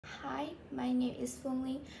Hi, my name is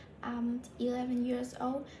Phương. I'm 11 years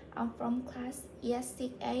old. I'm from class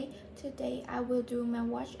ES6A. Today I will do my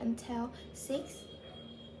watch until 6.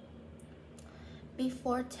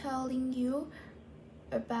 Before telling you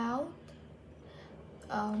about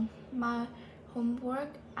my homework,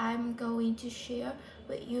 I'm going to share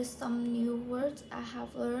with you some new words I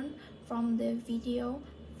have learned from the video.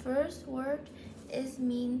 First word,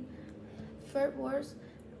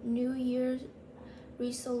 New Year's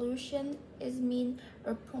resolution mean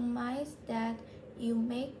a promise that you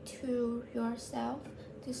make to yourself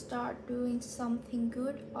to start doing something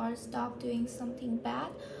good or stop doing something bad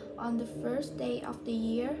on the first day of the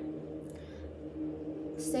year.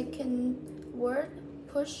 Second word,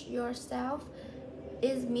 push yourself,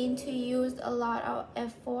 mean to use a lot of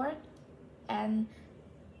effort and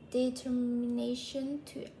determination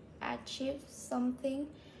to achieve something.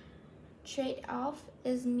 Trade-off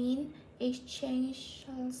mean exchange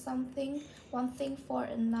one thing for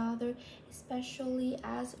another, especially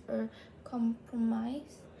as a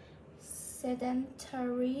compromise.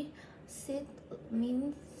 Sedentary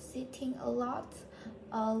means sitting a lot.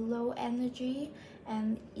 Low energy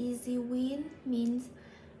and easy win means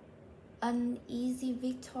an easy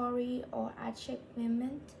victory or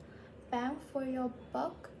achievement. Bang for your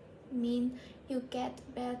buck mean you get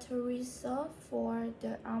better result for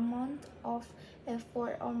the amount of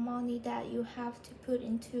effort or money that you have to put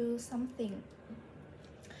into something.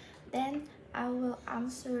 Then I will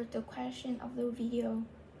answer the question of the video.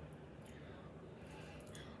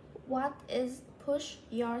 What is push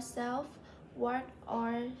yourself? What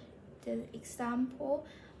are the example?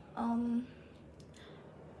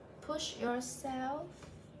 Push yourself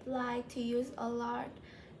like to use a lot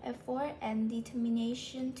effort and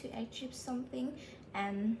determination to achieve something,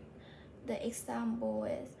 and the example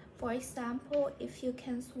is, for example, if you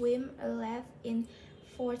can swim a lap in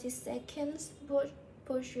 40 seconds,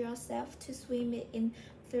 push yourself to swim it in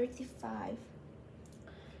 35.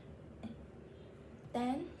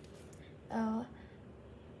 Then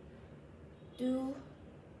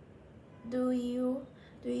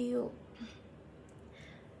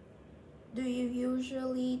do you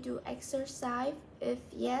usually do exercise? If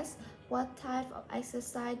yes, what type of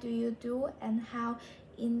exercise do you do and how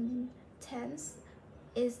intense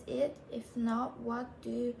is it? If not, what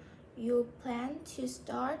do you plan to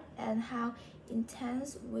start and how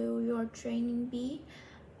intense will your training be?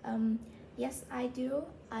 Yes, I do.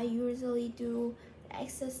 I usually do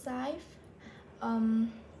exercise.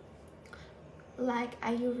 Like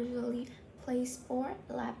I usually play sport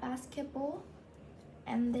like basketball.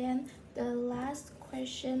 And then the last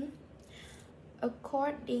question,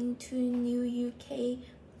 according to new UK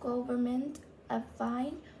government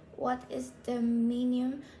advice, what is the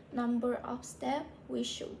minimum number of steps we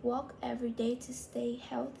should walk every day to stay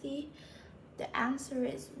healthy? The answer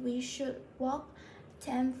is we should walk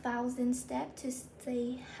 10,000 steps to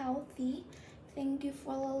stay healthy. Thank you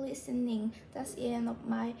for listening. That's the end of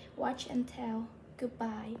my watch and tell.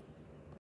 Goodbye.